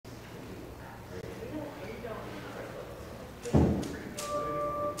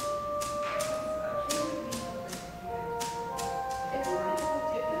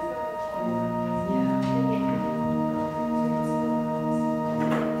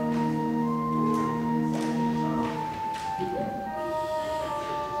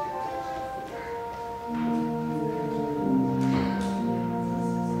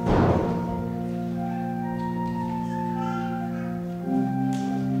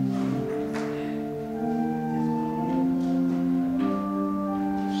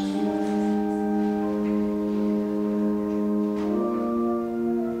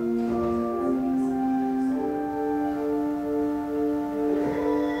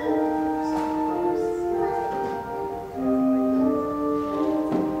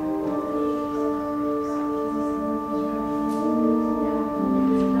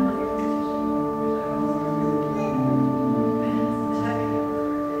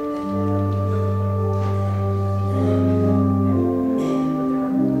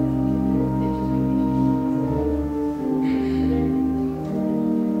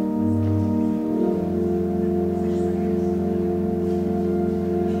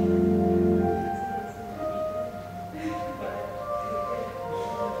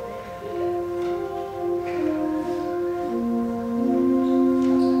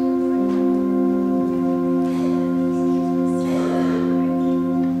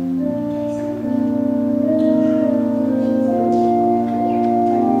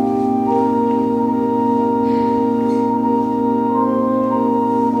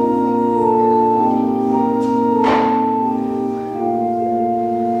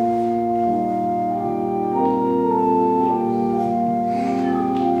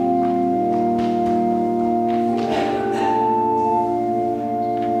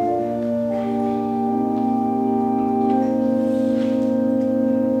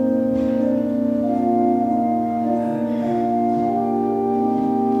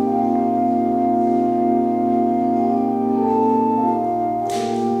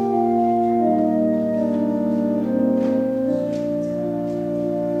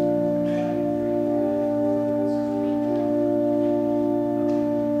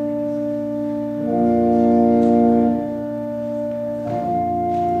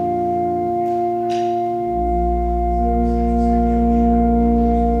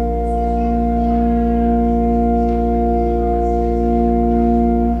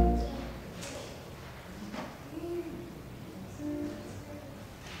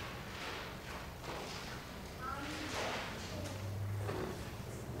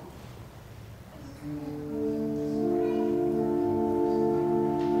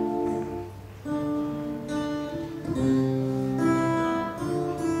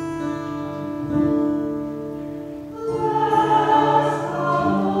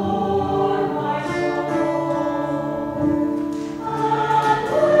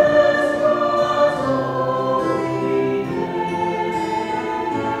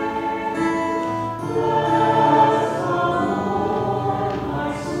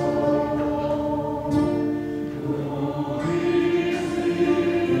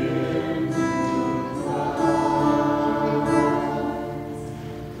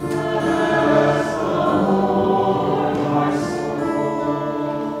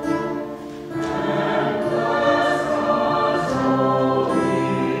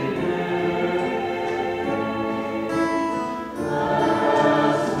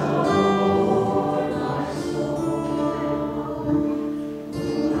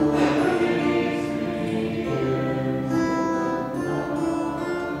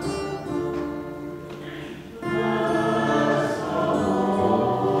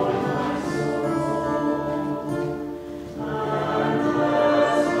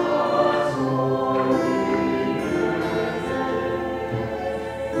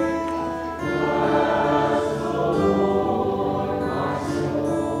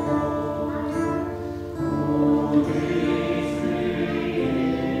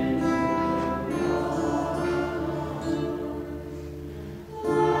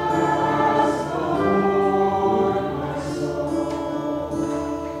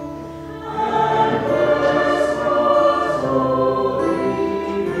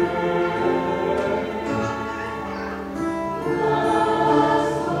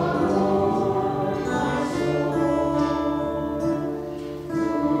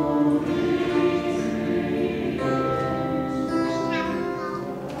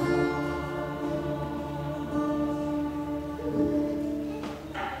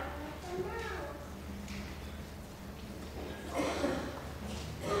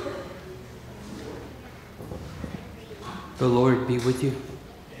The Lord be with you.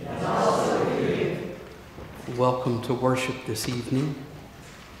 And also with you. Welcome to worship this evening.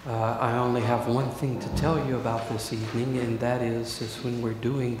 I only have one thing to tell you about this evening, and that is when we're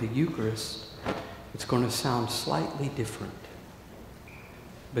doing the Eucharist, it's going to sound slightly different.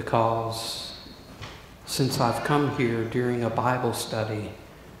 Because since I've come here during a Bible study,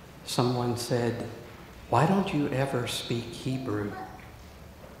 someone said, "Why don't you ever speak Hebrew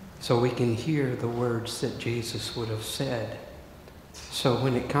so we can hear the words that Jesus would have said?" So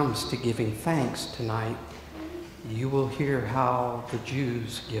when it comes to giving thanks tonight, you will hear how the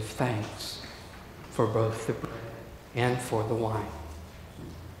Jews give thanks for both the bread and for the wine.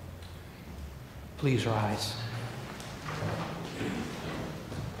 Please rise.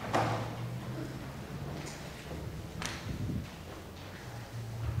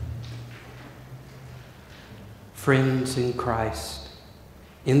 Friends in Christ,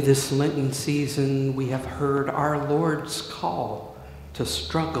 in this Lenten season, we have heard our Lord's call to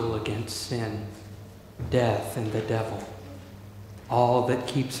struggle against sin, death, and the devil, all that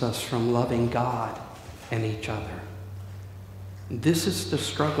keeps us from loving God and each other. This is the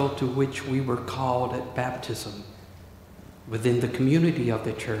struggle to which we were called at baptism. Within the community of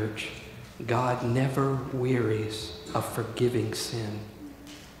the church, God never wearies of forgiving sin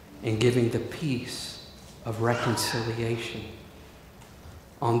and giving the peace of reconciliation.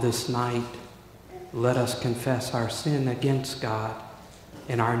 On this night, let us confess our sin against God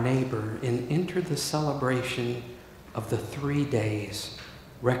and our neighbor and enter the celebration of the 3 days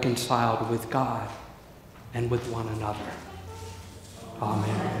reconciled with God and with one another.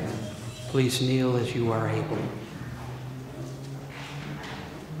 Amen. Please kneel as you are able.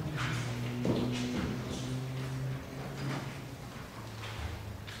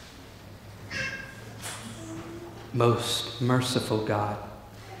 Most merciful God,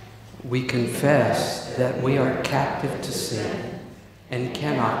 we confess that we are captive to sin and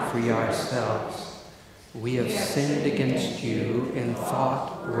cannot free ourselves. We have sinned against you in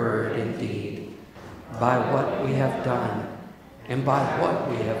thought, word, and deed, by what we have done and by what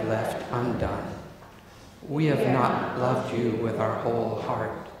we have left undone. We have not loved you with our whole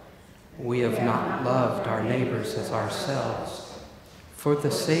heart. We have not loved our neighbors as ourselves. For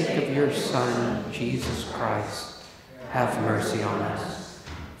the sake of your Son, Jesus Christ, have mercy on us.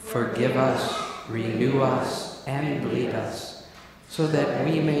 Forgive us, renew us, and lead us, so that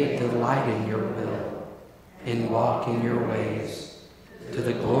we may delight in your will and walk in your ways, to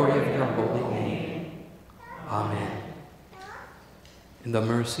the glory of your holy name. Amen. In the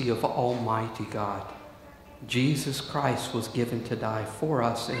mercy of Almighty God, Jesus Christ was given to die for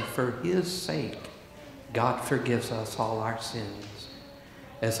us, and for his sake, God forgives us all our sins.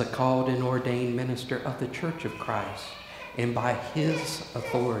 As a called and ordained minister of the Church of Christ, and by his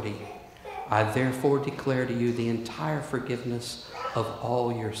authority, I therefore declare to you the entire forgiveness of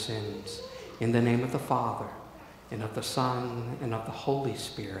all your sins. In the name of the Father, and of the Son, and of the Holy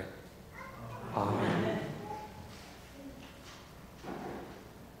Spirit. Amen.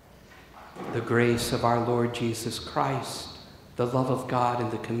 The grace of our Lord Jesus Christ, the love of God,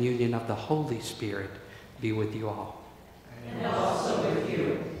 and the communion of the Holy Spirit be with you all. And also with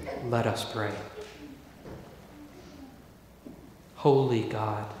you. Let us pray. Holy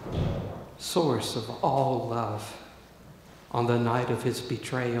God, source of all love, on the night of his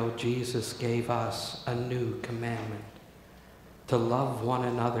betrayal, Jesus gave us a new commandment, to love one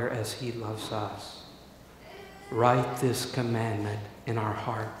another as he loves us. Write this commandment in our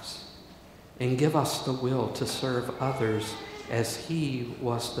hearts, and give us the will to serve others as he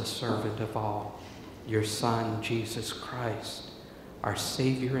was the servant of all, your Son, Jesus Christ, our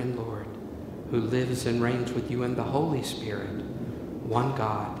Savior and Lord, who lives and reigns with you in the Holy Spirit, one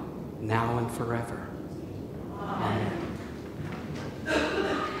God, now and forever. Amen.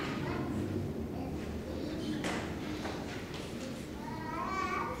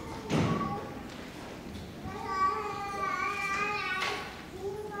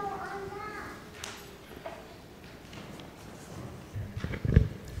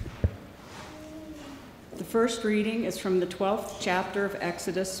 The first reading is from the 12th chapter of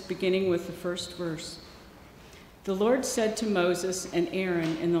Exodus, beginning with the first verse. The Lord said to Moses and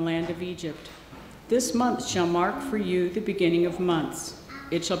Aaron in the land of Egypt, "This month shall mark for you the beginning of months.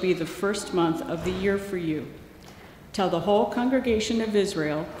 It shall be the first month of the year for you. Tell the whole congregation of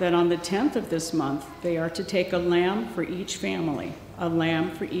Israel that on the 10th of this month they are to take a lamb for each family, a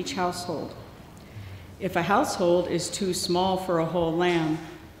lamb for each household. If a household is too small for a whole lamb,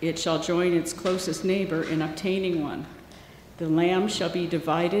 it shall join its closest neighbor in obtaining one. The lamb shall be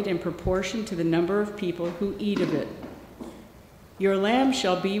divided in proportion to the number of people who eat of it. Your lamb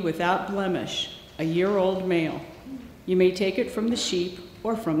shall be without blemish, a year-old male. You may take it from the sheep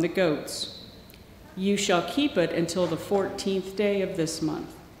or from the goats. You shall keep it until the 14th day of this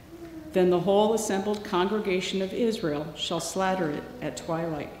month. Then the whole assembled congregation of Israel shall slaughter it at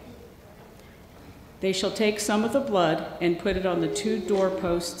twilight. They shall take some of the blood and put it on the 2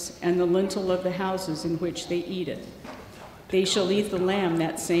 doorposts and the lintel of the houses in which they eat it. They shall eat the lamb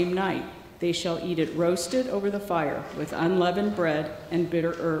that same night. They shall eat it roasted over the fire with unleavened bread and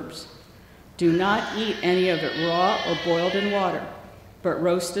bitter herbs. Do not eat any of it raw or boiled in water, but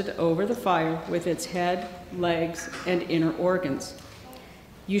roasted over the fire with its head, legs, and inner organs.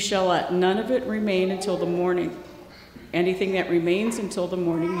 You shall let none of it remain until the morning. Anything that remains until the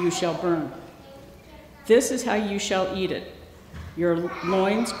morning you shall burn. This is how you shall eat it: your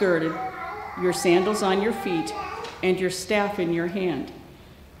loins girded, your sandals on your feet, and your staff in your hand.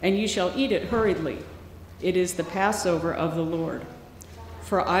 And you shall eat it hurriedly. It is the Passover of the Lord.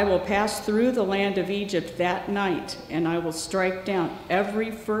 For I will pass through the land of Egypt that night, and I will strike down every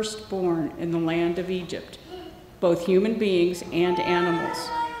firstborn in the land of Egypt, both human beings and animals.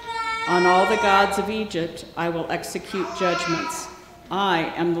 On all the gods of Egypt I will execute judgments.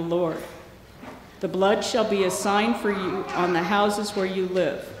 I am the Lord. The blood shall be a sign for you on the houses where you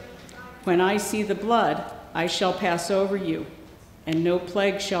live. When I see the blood, I shall pass over you, and no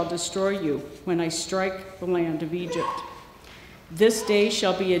plague shall destroy you when I strike the land of Egypt. This day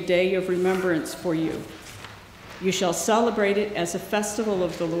shall be a day of remembrance for you. You shall celebrate it as a festival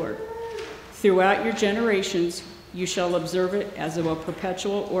of the Lord. Throughout your generations, you shall observe it as a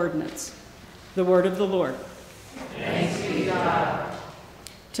perpetual ordinance. The word of the Lord. Thanks be to God.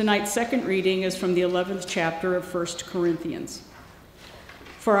 Tonight's second reading is from the 11th chapter of 1 Corinthians.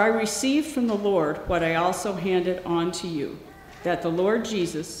 For I received from the Lord what I also handed on to you, that the Lord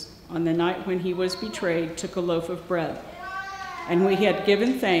Jesus, on the night when he was betrayed, took a loaf of bread. And when he had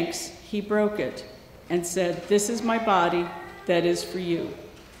given thanks, he broke it and said, "This is my body that is for you.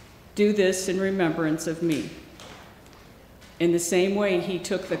 Do this in remembrance of me." In the same way, he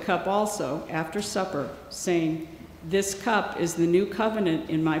took the cup also after supper, saying, "This cup is the new covenant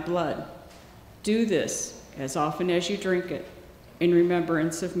in my blood. Do this as often as you drink it in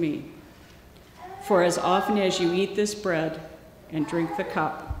remembrance of me. For as often as you eat this bread and drink the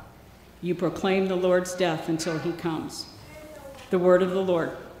cup, you proclaim the Lord's death until he comes." The word of the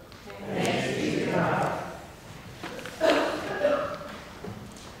Lord. Thanks be to God.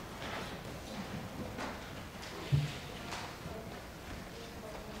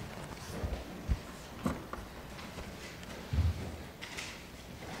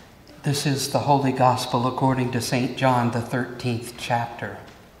 This is the Holy Gospel according to St. John, the 13th chapter.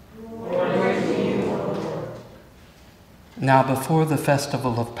 Glory to you, O Lord. Now before the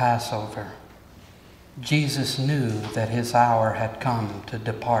festival of Passover, Jesus knew that his hour had come to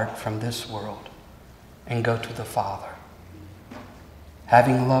depart from this world and go to the Father.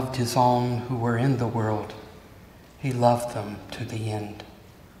 Having loved his own who were in the world, he loved them to the end.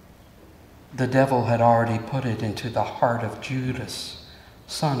 The devil had already put it into the heart of Judas,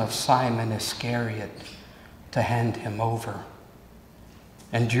 son of Simon Iscariot, to hand him over.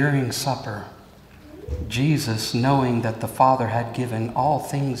 And during supper, Jesus, knowing that the Father had given all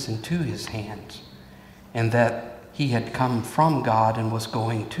things into his hands, and that he had come from God and was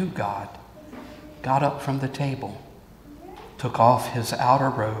going to God, got up from the table, took off his outer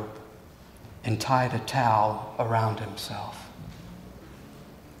robe, and tied a towel around himself.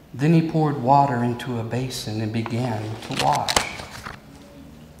 Then he poured water into a basin and began to wash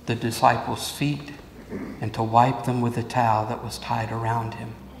the disciples' feet and to wipe them with the towel that was tied around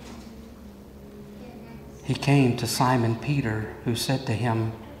him. He came to Simon Peter, who said to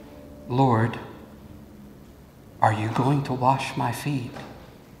him, "Lord, are you going to wash my feet?"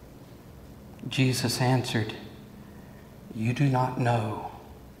 Jesus answered, "You do not know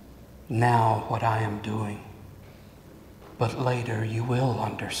now what I am doing, but later you will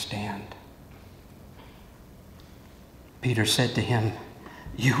understand." Peter said to him,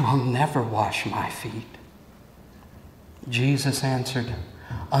 "You will never wash my feet." Jesus answered,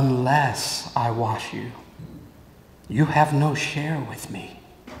 "Unless I wash you, you have no share with me."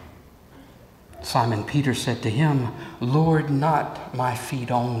 Simon Peter said to him, "Lord, not my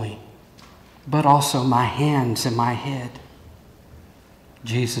feet only, but also my hands and my head."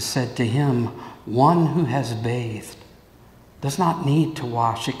 Jesus said to him, "One who has bathed does not need to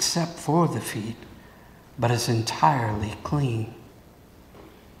wash except for the feet, but is entirely clean.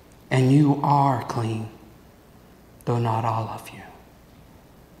 And you are clean, though not all of you."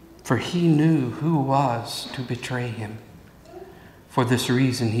 For he knew who was to betray him. For this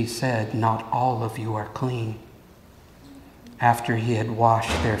reason he said, "Not all of you are clean." After he had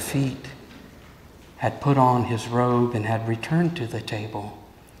washed their feet had put on his robe and had returned to the table,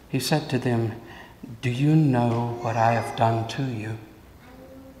 he said to them, "Do you know what I have done to you?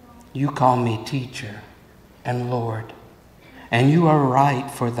 You call me teacher and Lord, and you are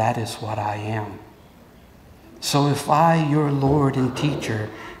right, for that is what I am. So if I, your Lord and teacher,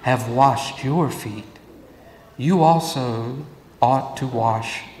 have washed your feet, you also ought to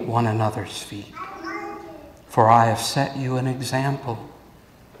wash one another's feet. For I have set you an example,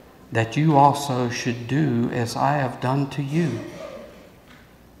 that you also should do as I have done to you.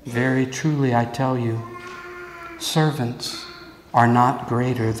 Very truly I tell you, servants are not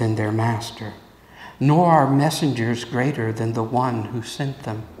greater than their master, nor are messengers greater than the one who sent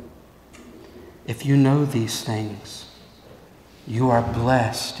them. If you know these things, you are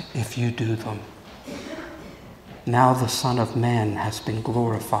blessed if you do them. Now the Son of Man has been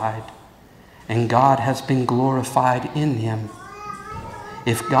glorified, and God has been glorified in him.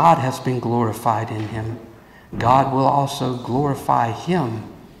 If God has been glorified in him, God will also glorify him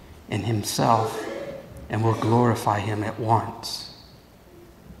in himself, and will glorify him at once.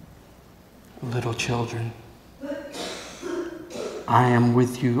 Little children, I am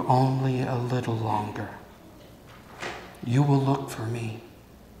with you only a little longer. You will look for me.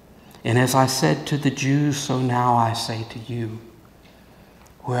 And as I said to the Jews, so now I say to you,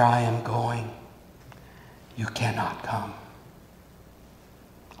 where I am going, you cannot come.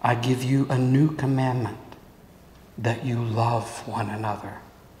 I give you a new commandment, that you love one another.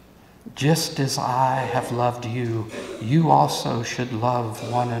 Just as I have loved you, you also should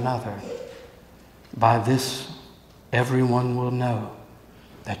love one another. By this, everyone will know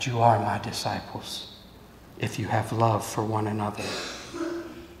that you are my disciples, if you have love for one another.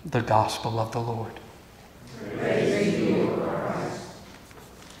 The Gospel of the Lord. Praise to you, Christ.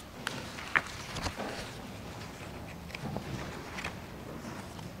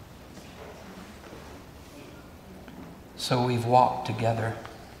 So we've walked together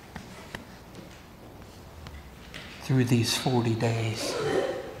through these 40 days.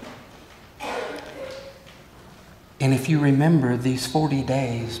 And if you remember, these 40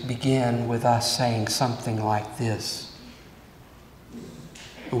 days begin with us saying something like this.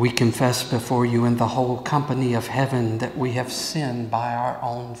 We confess before you in the whole company of heaven that we have sinned by our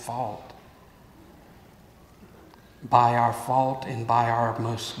own fault. By our fault and by our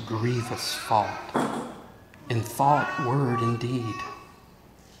most grievous fault. In thought, word, and deed.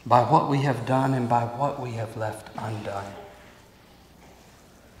 By what we have done and by what we have left undone.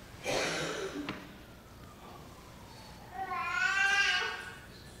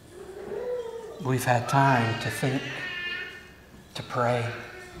 We've had time to think, to pray,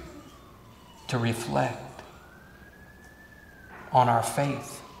 to reflect on our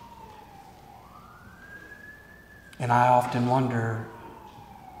faith. And I often wonder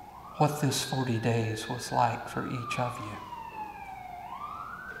what this 40 days was like for each of you.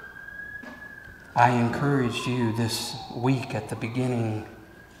 I encourage you this week at the beginning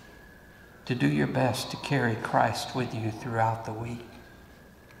to do your best to carry Christ with you throughout the week.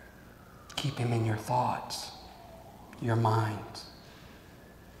 Keep him in your thoughts, your minds.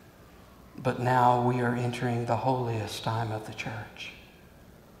 But now we are entering the holiest time of the church.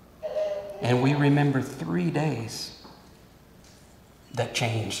 And we remember 3 days that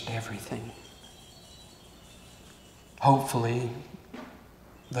changed everything. Hopefully,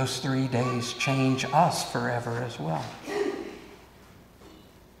 those 3 days change us forever as well.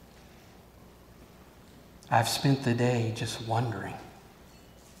 I've spent the day just wondering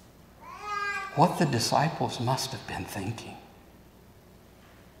what the disciples must have been thinking.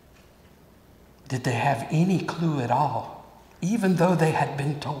 Did they have any clue at all, even though they had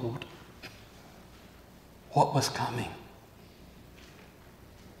been told what was coming?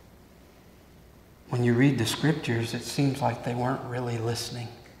 When you read the scriptures, it seems like they weren't really listening.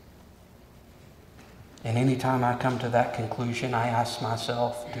 And anytime I come to that conclusion, I ask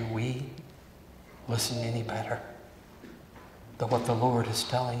myself, do we listen any better to what the Lord is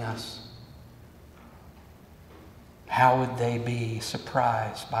telling us? How would they be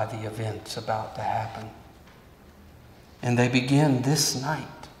surprised by the events about to happen? And they begin this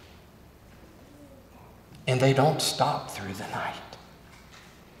night. And they don't stop through the night.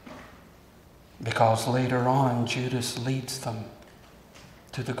 Because later on, Judas leads them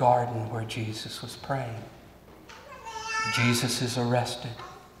to the garden where Jesus was praying. Jesus is arrested,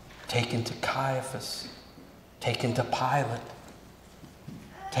 taken to Caiaphas, taken to Pilate,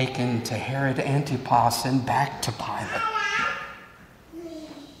 taken to Herod Antipas and back to Pilate,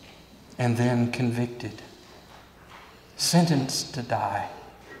 and then convicted, sentenced to die.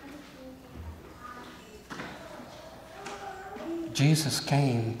 Jesus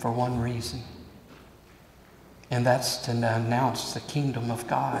came for one reason, and that's to announce the kingdom of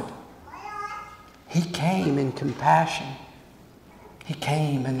God. He came in compassion. He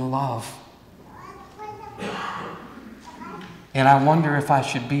came in love. And I wonder if I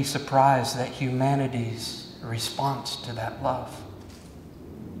should be surprised that humanity's response to that love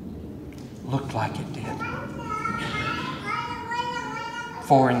looked like it did.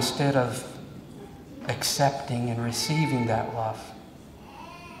 For instead of accepting and receiving that love,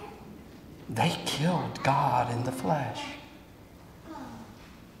 they killed God in the flesh.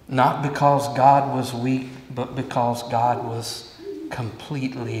 Not because God was weak, but because God was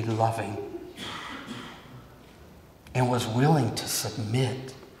completely loving and was willing to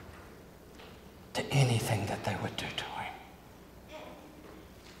submit to anything that they would do to him.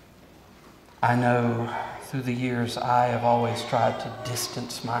 I know through the years I have always tried to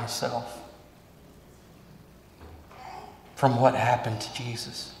distance myself from what happened to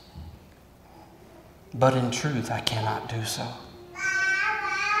Jesus. But in truth, I cannot do so.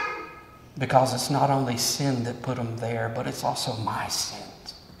 Because it's not only sin that put him there, but it's also my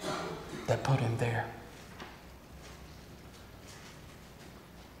sins that put him there.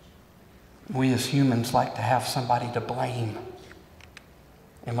 We as humans like to have somebody to blame.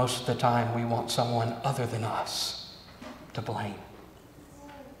 And most of the time we want someone other than us to blame.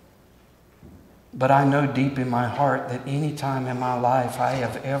 But I know deep in my heart that any time in my life I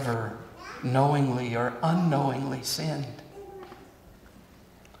have ever knowingly or unknowingly sinned,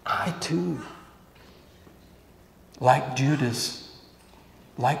 I too, like Judas,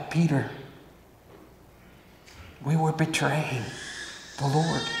 like Peter, we were betraying the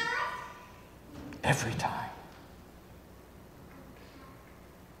Lord every time.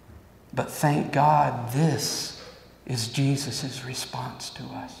 But thank God this is Jesus' response to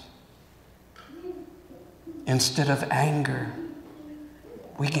us. Instead of anger,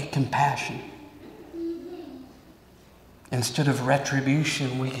 we get compassion. Instead of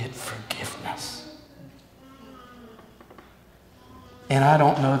retribution, we get forgiveness. And I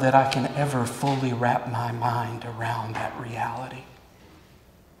don't know that I can ever fully wrap my mind around that reality.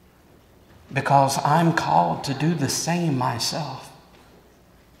 Because I'm called to do the same myself.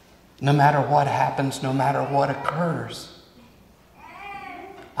 No matter what happens, no matter what occurs.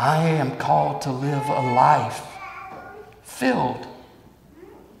 I am called to live a life filled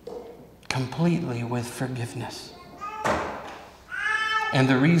completely with forgiveness. And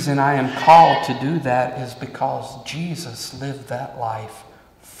the reason I am called to do that is because Jesus lived that life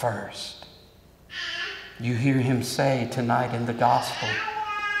first. You hear him say tonight in the gospel,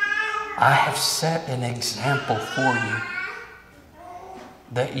 I have set an example for you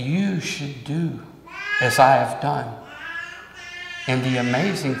that you should do as I have done. And the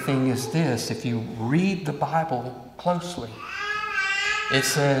amazing thing is this, if you read the Bible closely, it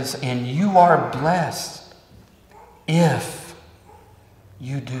says, and you are blessed if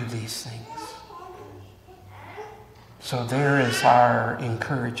you do these things. So there is our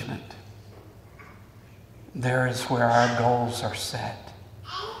encouragement. There is where our goals are set.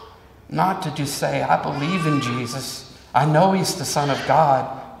 Not to just say, I believe in Jesus, I know he's the Son of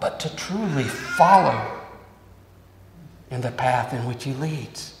God, but to truly follow in the path in which he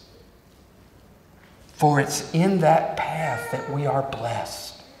leads. For it's in that path that we are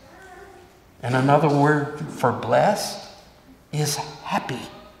blessed. And another word for blessed is happy.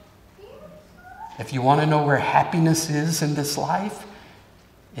 If you want to know where happiness is in this life,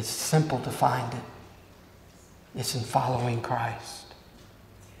 it's simple to find it. It's in following Christ.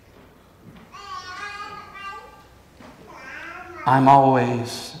 I'm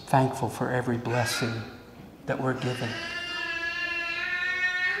always thankful for every blessing that we're given.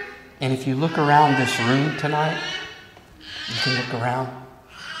 And if you look around this room tonight, you can look around.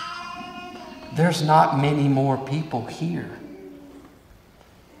 There's not many more people here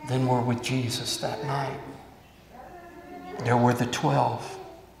than were with Jesus that night. There were the 12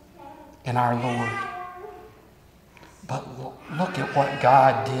 and our Lord. But look at what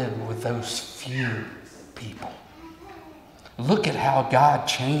God did with those few people. Look at how God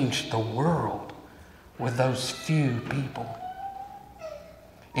changed the world with those few people.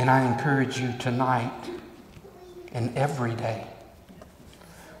 And I encourage you tonight and every day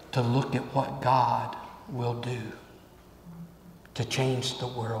to look at what God will do to change the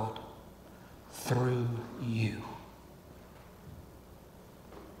world through you.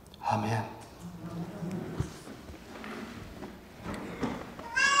 Amen.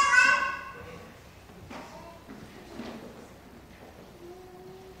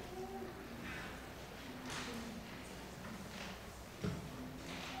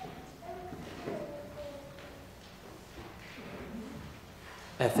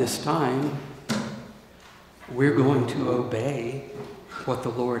 At this time, we're going to obey what the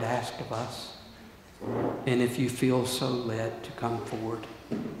Lord asked of us. And if you feel so led to come forward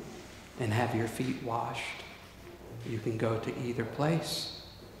and have your feet washed, you can go to either place,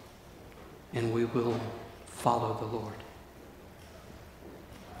 and we will follow the Lord.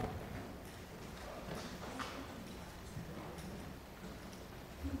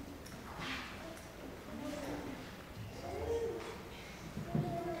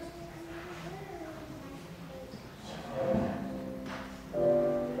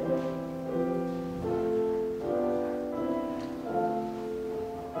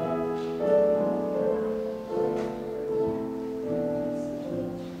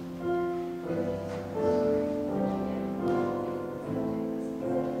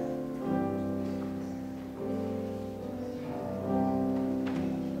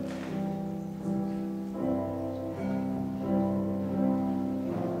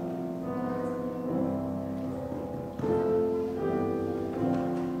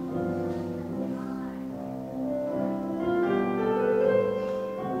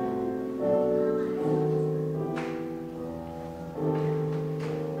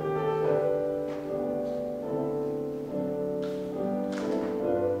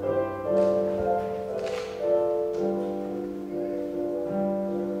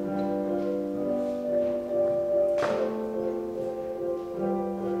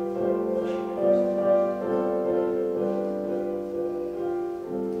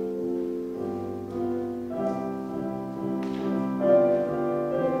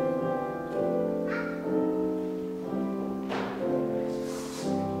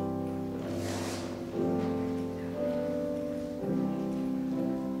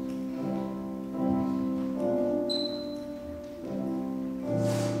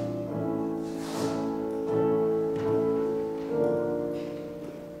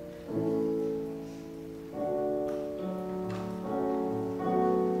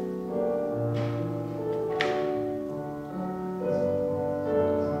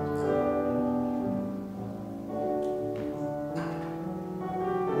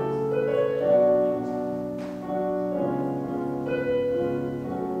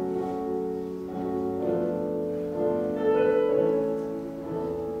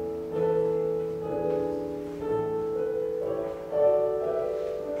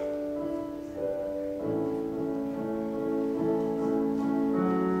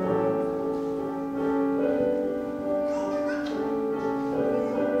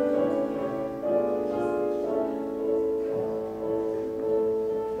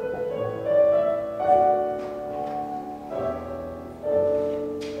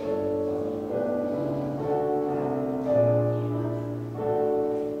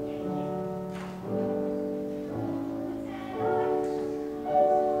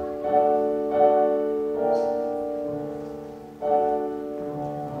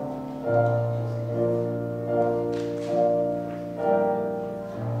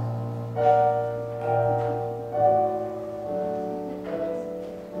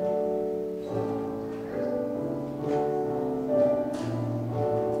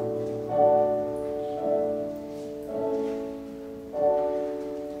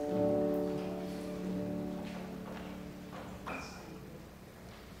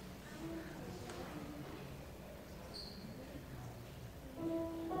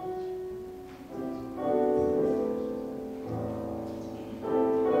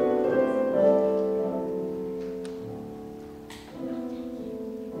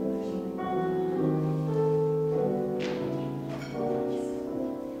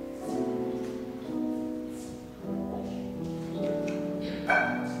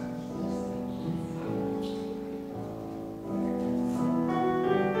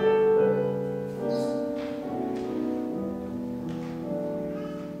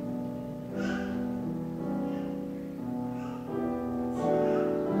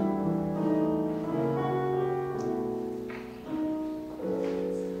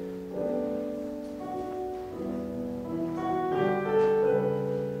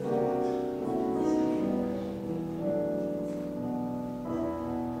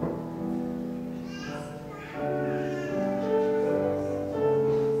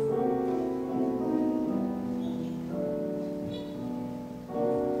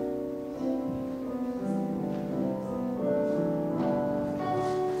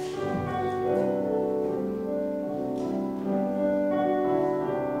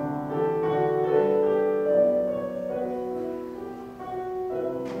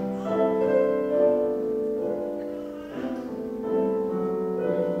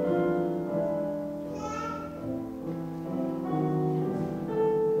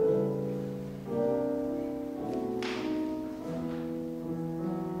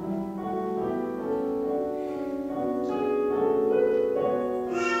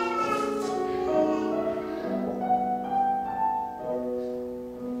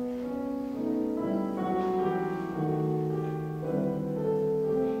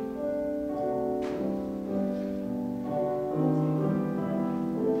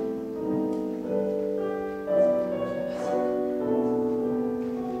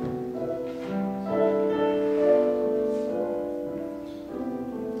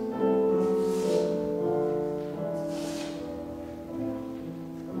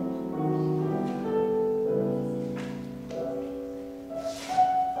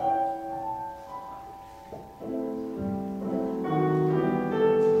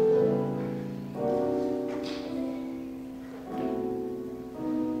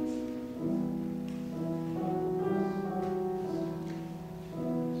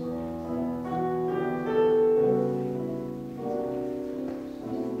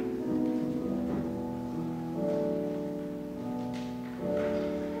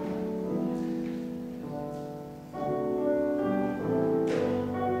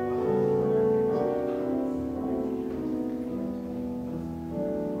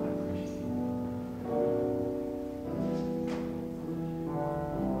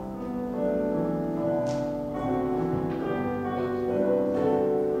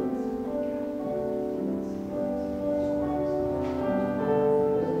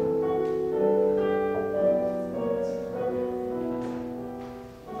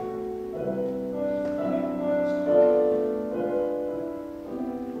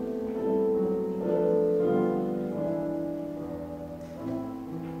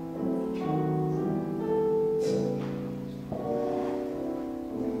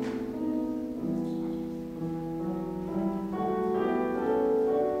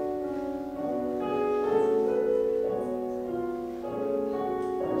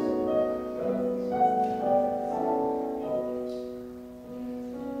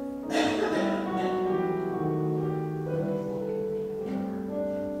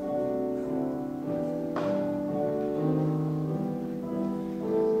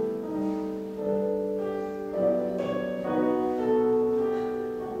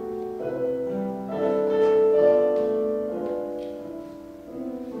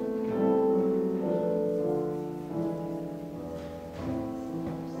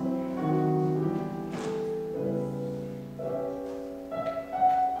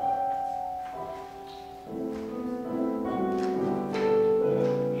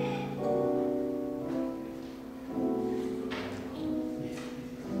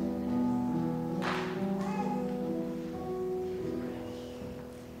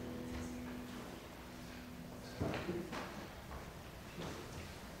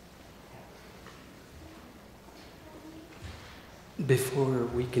 Before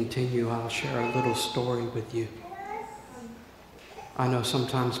we continue, I'll share a little story with you. I know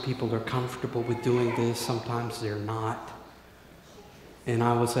sometimes people are comfortable with doing this, sometimes they're not. And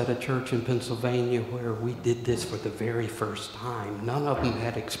I was at a church in Pennsylvania where we did this for the very first time. None of them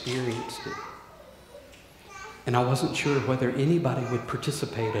had experienced it. And I wasn't sure whether anybody would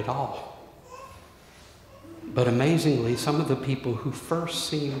participate at all. But amazingly, some of the people who first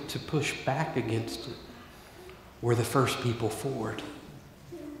seemed to push back against it were the first people forward.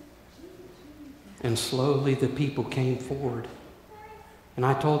 And slowly the people came forward. And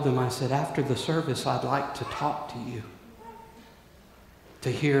I told them, I said, after the service, I'd like to talk to you, to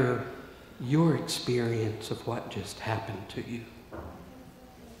hear your experience of what just happened to you.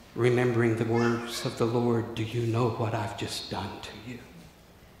 Remembering the words of the Lord, do you know what I've just done to you?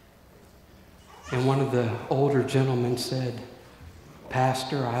 And one of the older gentlemen said,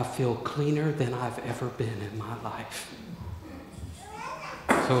 Pastor, I feel cleaner than I've ever been in my life.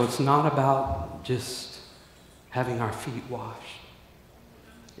 So it's not about just having our feet washed.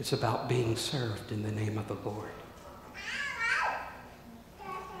 It's about being served in the name of the Lord.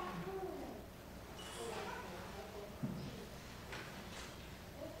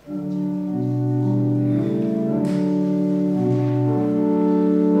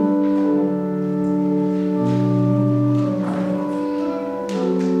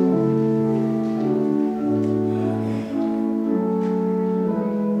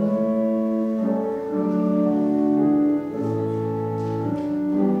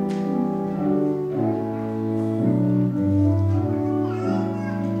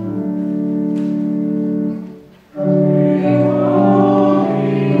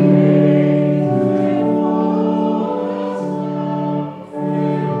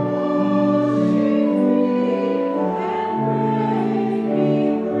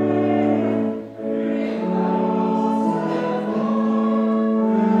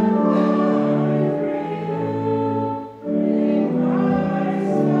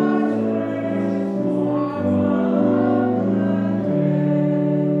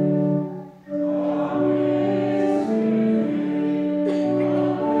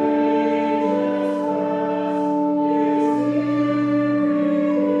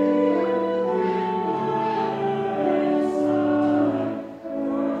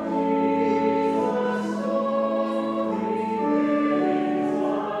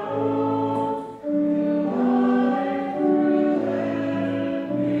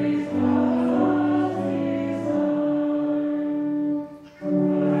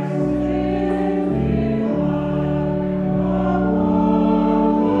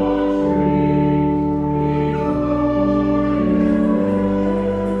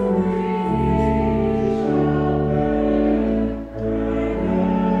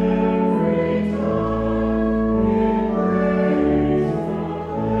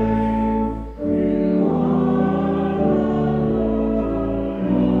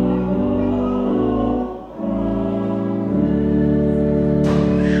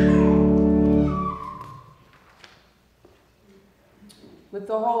 With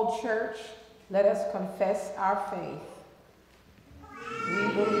the whole church, let us confess our faith.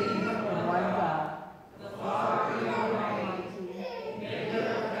 We believe in one God, the Father Almighty, maker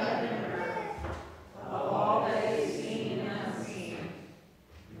of heaven and earth, of all that is seen and unseen.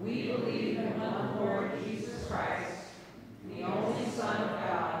 We believe in one Lord Jesus Christ, the only Son of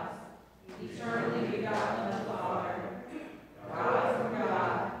God, eternally begotten of the Father, God from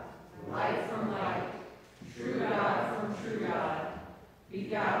God, light from light, true God from true God,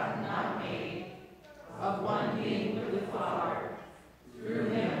 begotten, not made, of one being with the Father. Through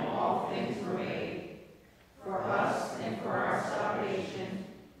him all things were made. For us and for our salvation,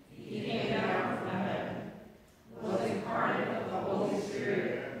 he came down from heaven, was incarnate of the Holy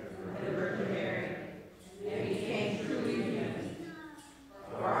Spirit of the Virgin Mary, and became truly human.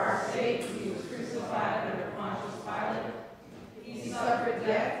 For our sake he was crucified under Pontius Pilate. He suffered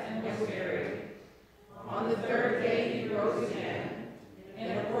death and was buried. On the third day he rose again,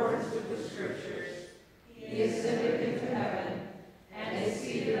 in accordance with the Scriptures. He ascended into heaven and is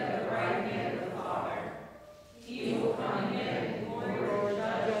seated at the right hand of the Father. He will come again in glory to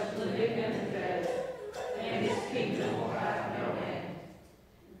judge the living and the dead, and his kingdom will have no end.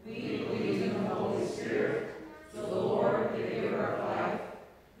 We believe in the Holy Spirit, the Lord, the giver of life,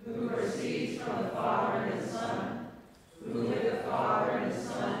 who proceeds from the Father and the Son, who with the Father and the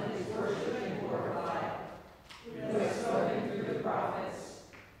Son is worshipped and glorified, who has spoken through the prophets.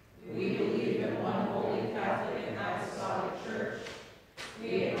 We believe in one holy Catholic and Apostolic Church. We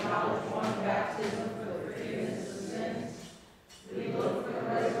acknowledge one baptism for the forgiveness of sins. We look for the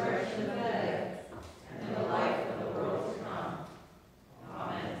resurrection of the dead and the life of the world to come.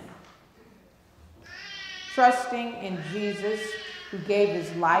 Trusting in Jesus, who gave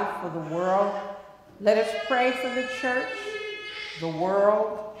his life for the world, let us pray for the church, the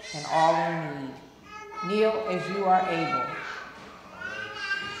world, and all in need. Kneel as you are able.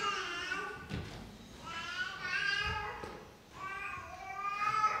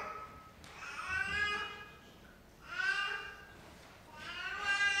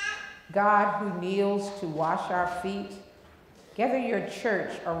 God, who kneels to wash our feet, gather your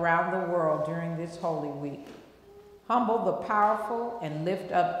church around the world during this Holy Week. Humble the powerful and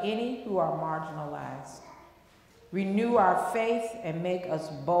lift up any who are marginalized. Renew our faith and make us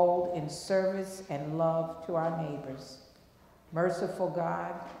bold in service and love to our neighbors. Merciful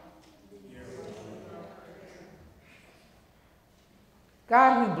God,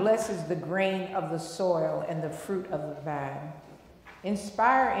 God who blesses the grain of the soil and the fruit of the vine,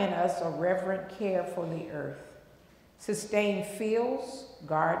 inspire in us a reverent care for the earth. Sustain fields,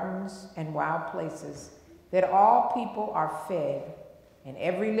 gardens, and wild places, that all people are fed and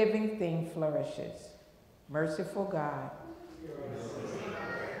every living thing flourishes. Merciful God.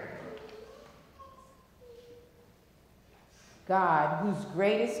 God, whose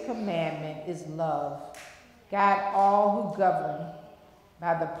greatest commandment is love, guide all who govern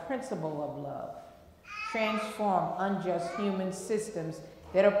by the principle of love. Transform unjust human systems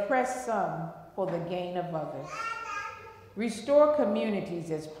that oppress some for the gain of others. Restore communities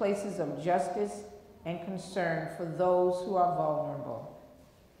as places of justice and concern for those who are vulnerable.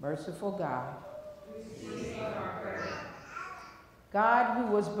 Merciful God. God,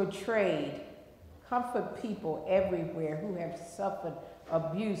 who was betrayed, comfort people everywhere who have suffered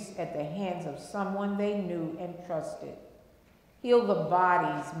abuse at the hands of someone they knew and trusted. Heal the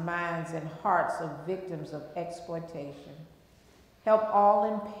bodies, minds, and hearts of victims of exploitation. Help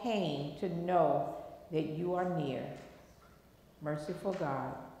all in pain to know that you are near. Merciful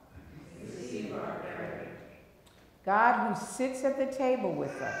God. Receive our prayer. God, who sits at the table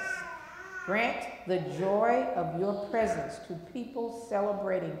with us, grant the joy of your presence to people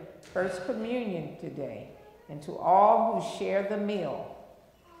celebrating First Communion today and to all who share the meal.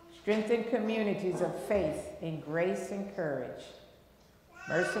 Strengthen communities of faith in grace and courage.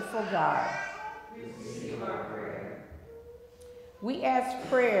 Merciful God, receive our prayer. We ask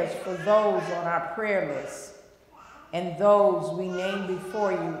prayers for those on our prayer list and those we name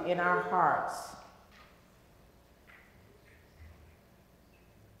before you in our hearts.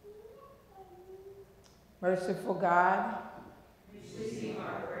 Merciful God, receive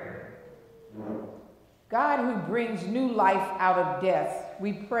our prayer. God, who brings new life out of death,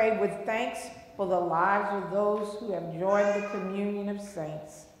 we pray with thanks for the lives of those who have joined the communion of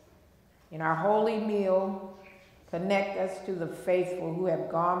saints. In our holy meal, connect us to the faithful who have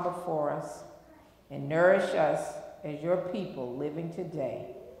gone before us and nourish us as your people living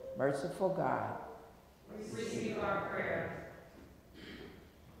today. Merciful God, receive our prayer.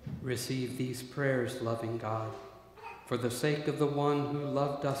 Receive these prayers, loving God, for the sake of the one who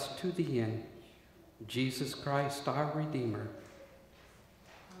loved us to the end, Jesus Christ, our Redeemer.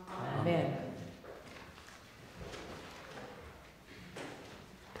 Amen.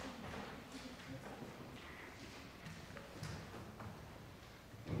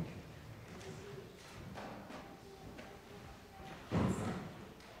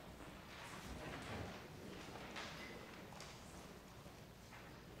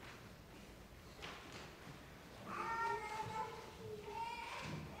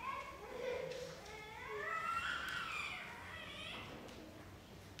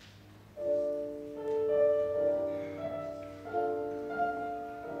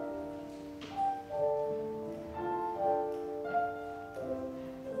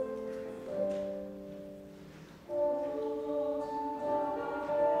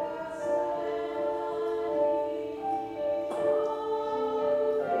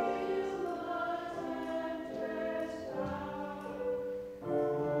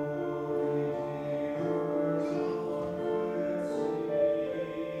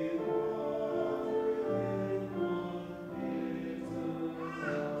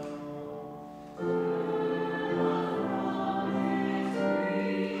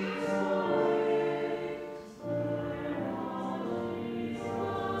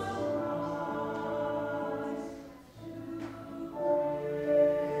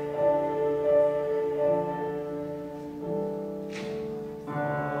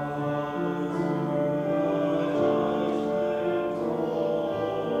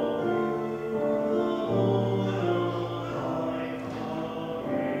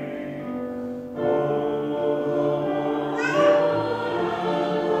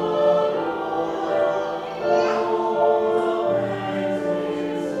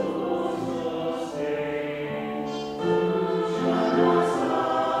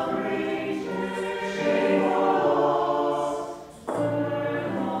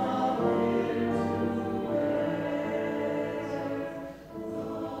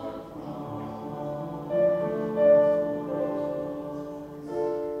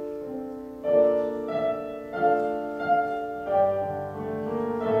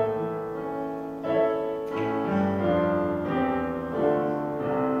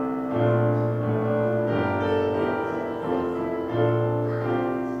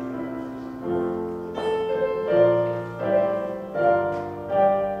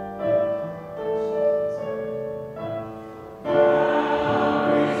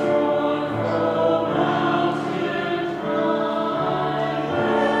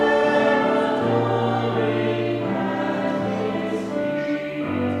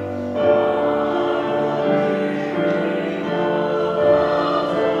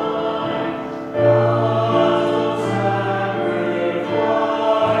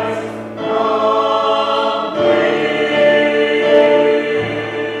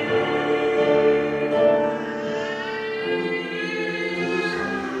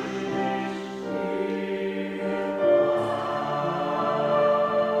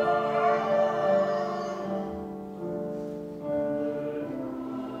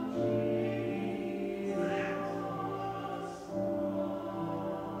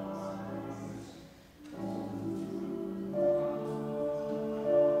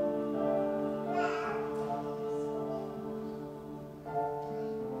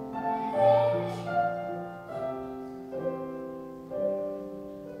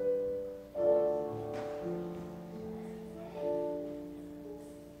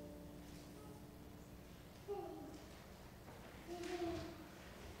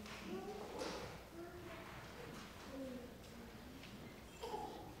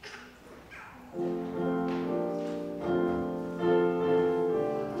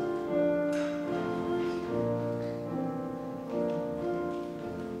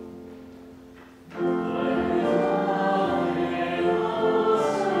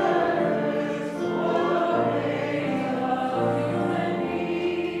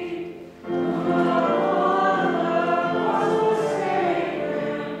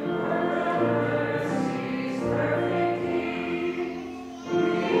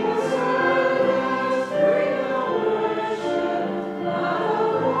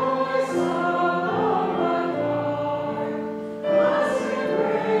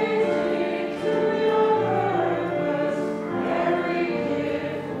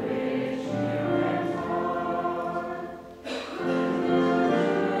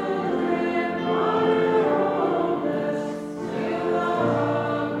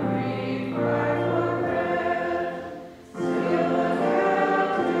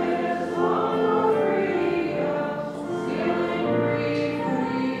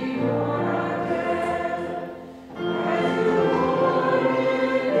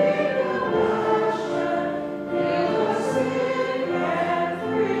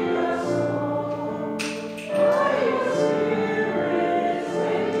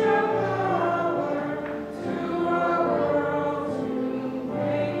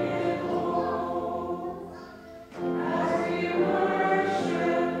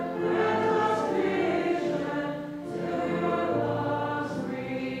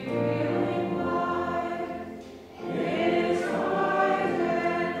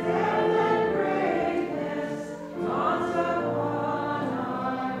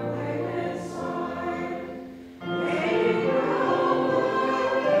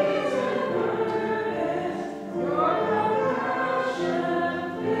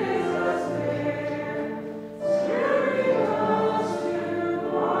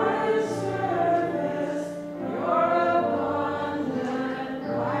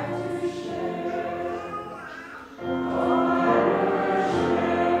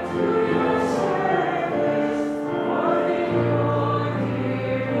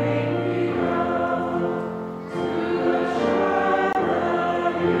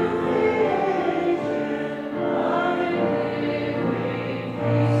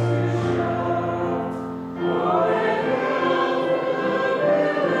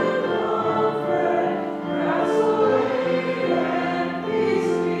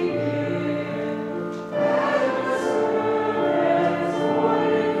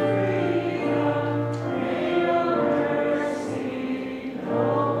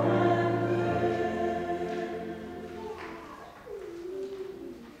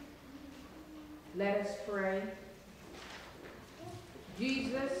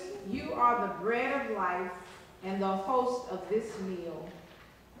 are the bread of life and the host of this meal.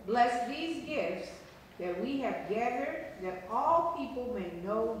 Bless these gifts that we have gathered, that all people may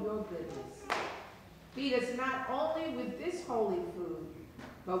know your goodness. Feed us not only with this holy food,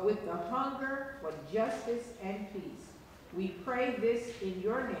 but with the hunger for justice and peace. We pray this in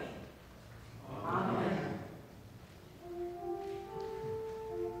your name. Amen.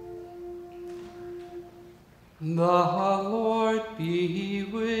 The Lord be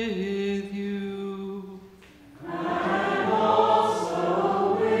with you. And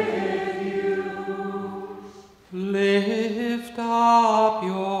also with you. Lift up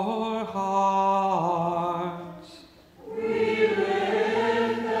your hearts. We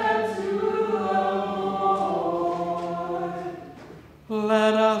lift them to the Lord.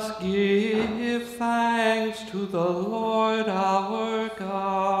 Let us give thanks to the Lord our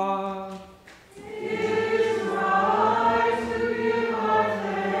God.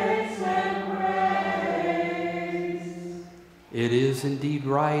 It is indeed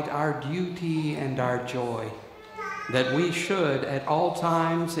right, our duty and our joy, that we should at all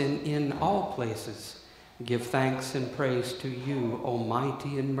times and in all places give thanks and praise to you,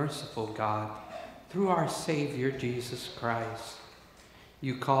 Almighty and merciful God, through our Savior Jesus Christ.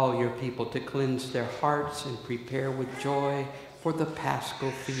 You call your people to cleanse their hearts and prepare with joy for the Paschal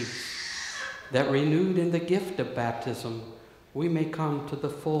feast, that renewed in the gift of baptism, we may come to the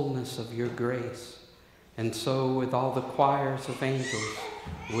fullness of your grace. And so, with all the choirs of angels,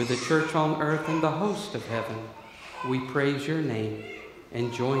 with the church on earth and the host of heaven, we praise your name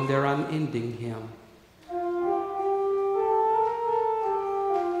and join their unending hymn.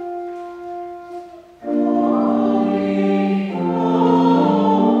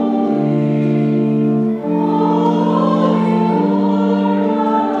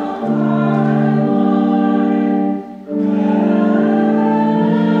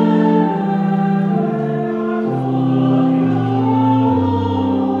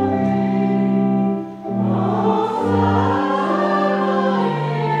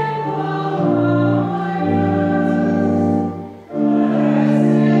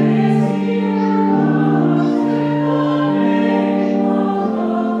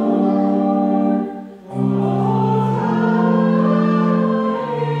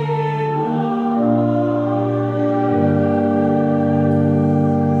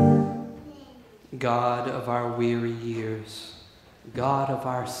 God of our weary years, God of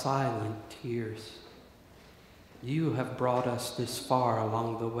our silent tears, you have brought us this far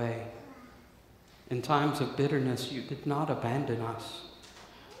along the way. In times of bitterness, you did not abandon us,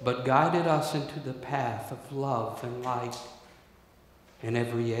 but guided us into the path of love and light. In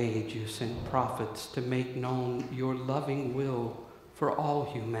every age, you sent prophets to make known your loving will for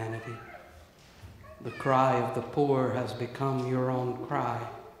all humanity. The cry of the poor has become your own cry.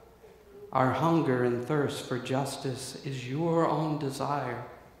 Our hunger and thirst for justice is your own desire.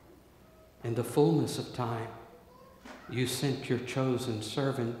 In the fullness of time, you sent your chosen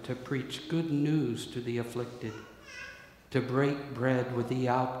servant to preach good news to the afflicted, to break bread with the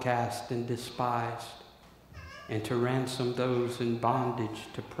outcast and despised, and to ransom those in bondage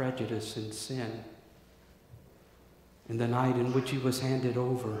to prejudice and sin. In the night in which he was handed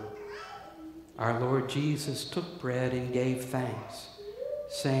over, our Lord Jesus took bread and gave thanks,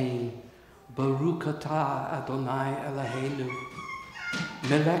 saying, Baruch atah Adonai Eloheinu,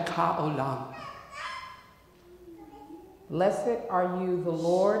 melech haolam. Blessed are you, the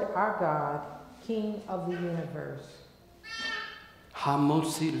Lord our God, King of the universe.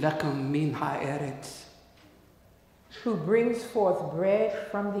 Hamotzi lechem min ha'eretz, who brings forth bread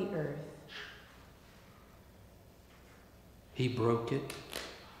from the earth. He broke it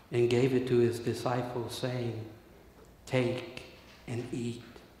and gave it to his disciples, saying, Take and eat.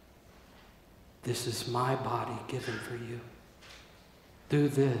 This is my body given for you. Do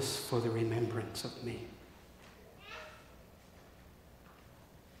this for the remembrance of me.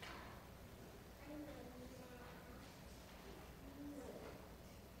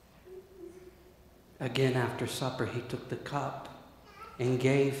 Again, after supper, he took the cup and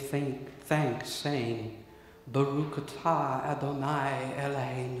gave thanks, saying, Baruch atah Adonai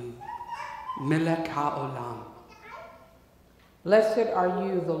Eloheinu, melech haolam. Blessed are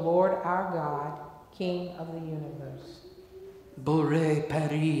you, the Lord our God, King of the universe. Borei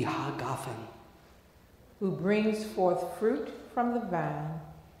peri hagafen, who brings forth fruit from the vine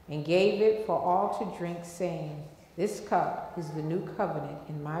and gave it for all to drink, saying, This cup is the new covenant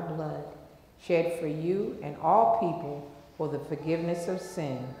in my blood, shed for you and all people for the forgiveness of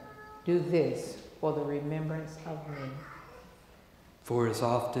sin. Do this for the remembrance of me. For as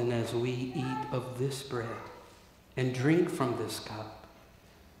often as we eat of this bread and drink from this cup,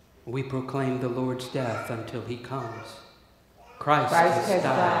 We proclaim the Lord's death until he comes. Christ has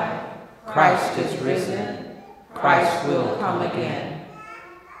died. Christ is risen. Christ will come again.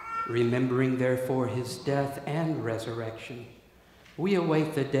 Remembering, therefore, his death and resurrection, we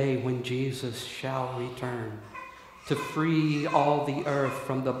await the day when Jesus shall return to free all the earth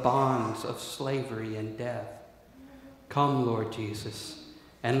from the bonds of slavery and death. Come, Lord Jesus,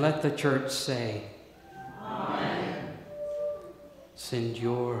 and let the church say, Amen. Send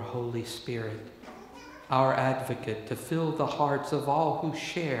your Holy Spirit, our advocate, to fill the hearts of all who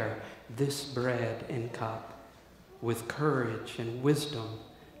share this bread and cup with courage and wisdom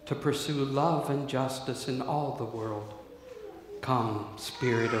to pursue love and justice in all the world. Come,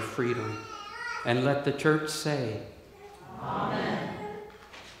 Spirit of freedom, and let the church say, Amen.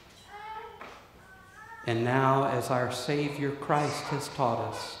 And now, as our Savior Christ has taught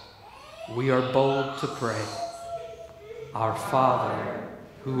us, we are bold to pray. Our Father,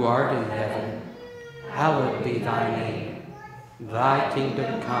 who art in heaven, hallowed be thy name. Thy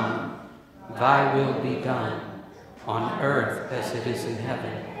kingdom come, thy will be done, on earth as it is in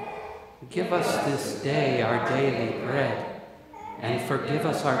heaven. Give us this day our daily bread, and forgive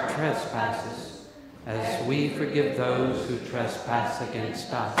us our trespasses, as we forgive those who trespass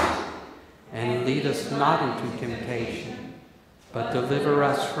against us. And lead us not into temptation, but deliver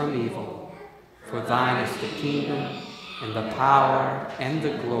us from evil. For thine is the kingdom, and the power, and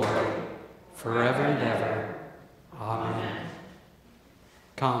the glory, forever and ever. Amen.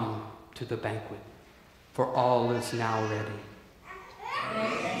 Come to the banquet, for all is now ready.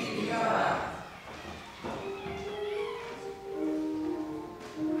 Thanks be to God.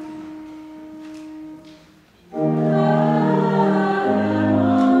 You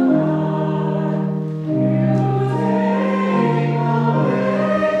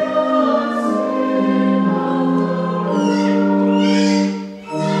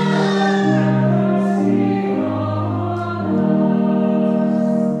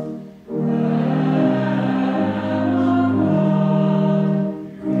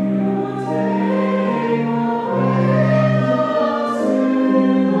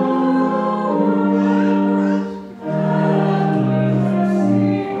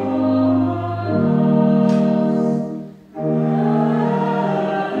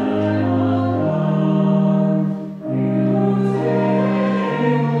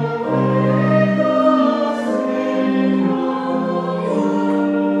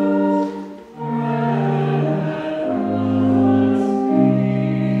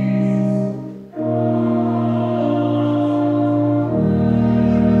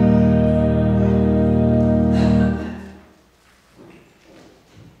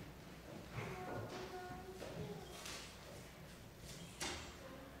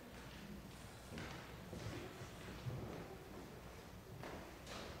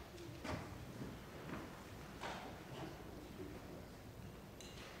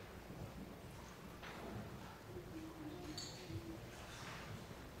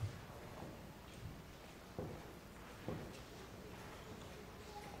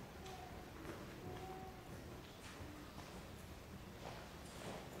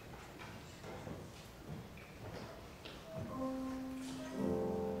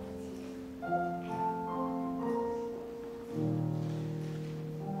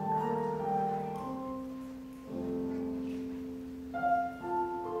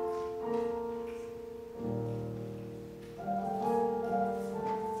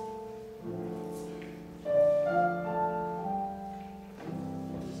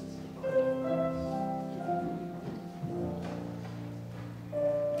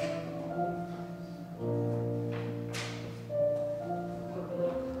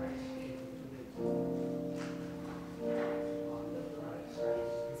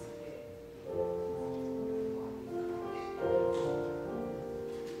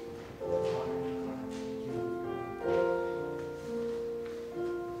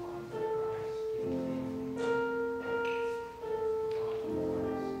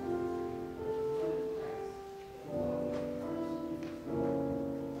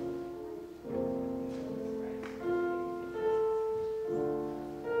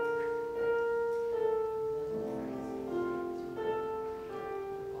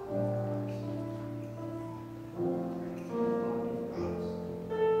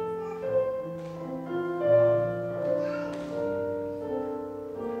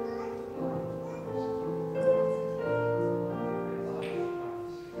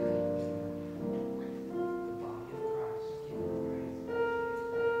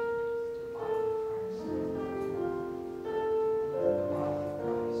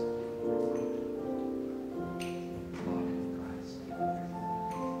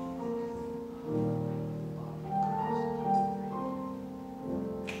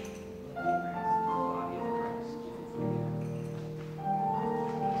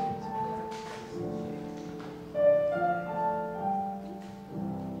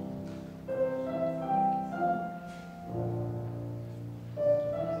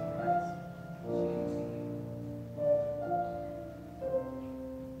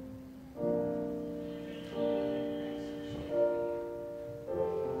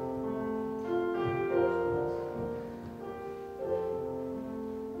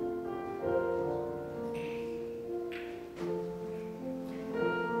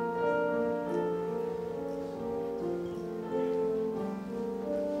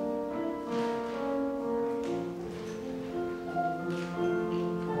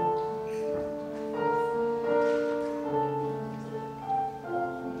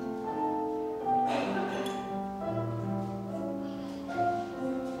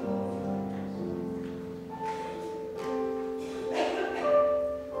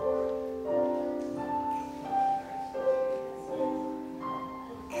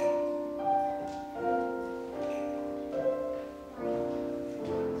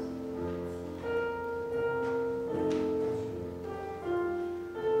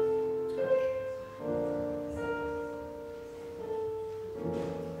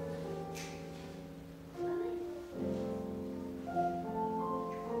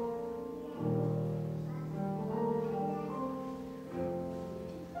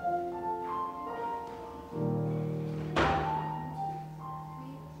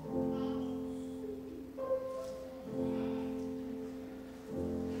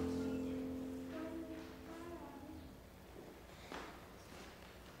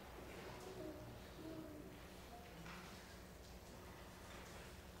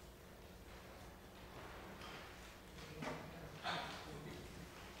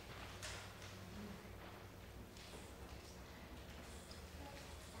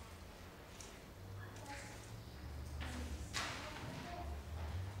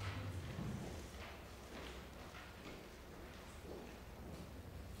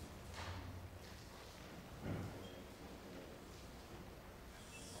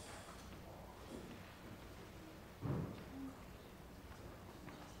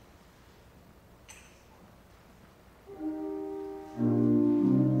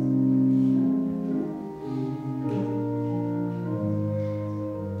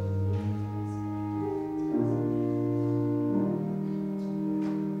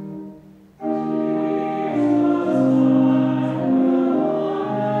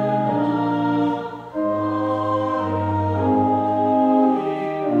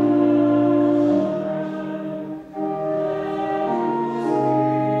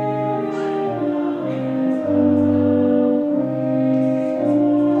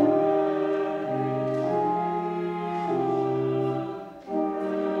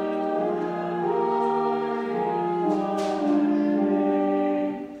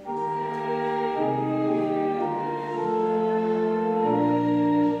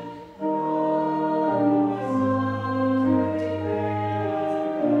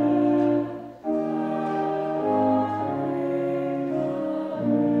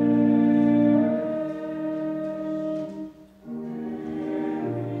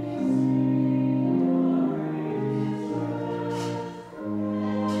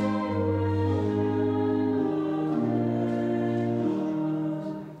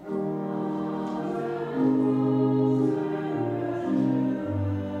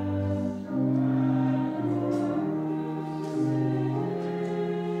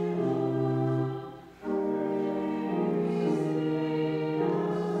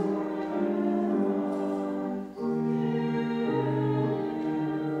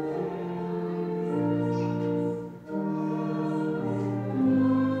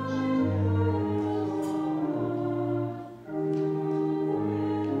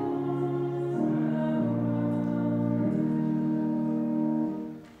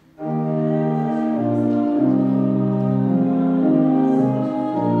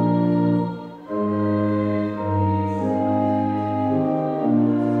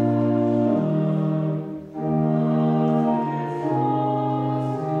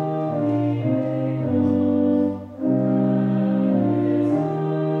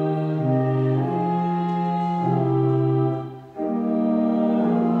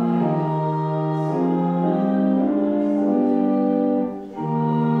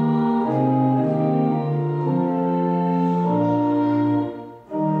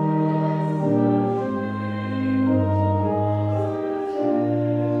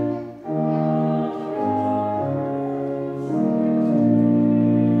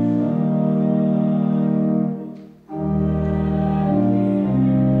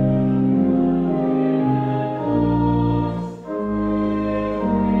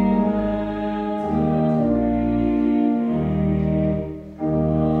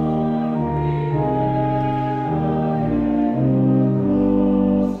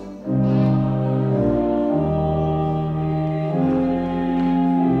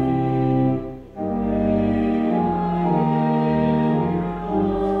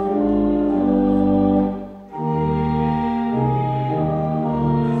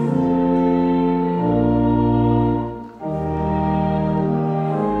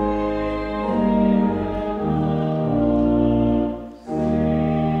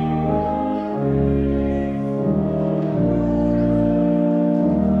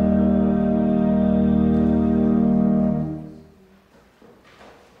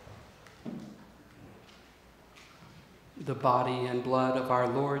body and blood of our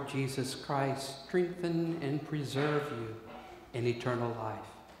Lord Jesus Christ strengthen and preserve you in eternal life.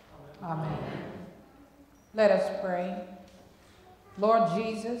 Amen. Let us pray. Lord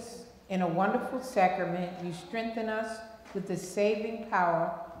Jesus, in a wonderful sacrament, you strengthen us with the saving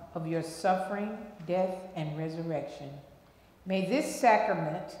power of your suffering, death, and resurrection. May this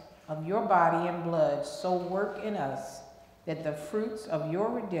sacrament of your body and blood so work in us that the fruits of your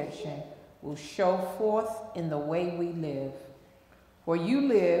redemption will show forth in the way we live. For you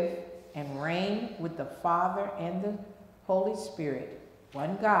live and reign with the Father and the Holy Spirit,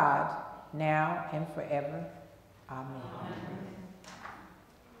 one God, now and forever. Amen.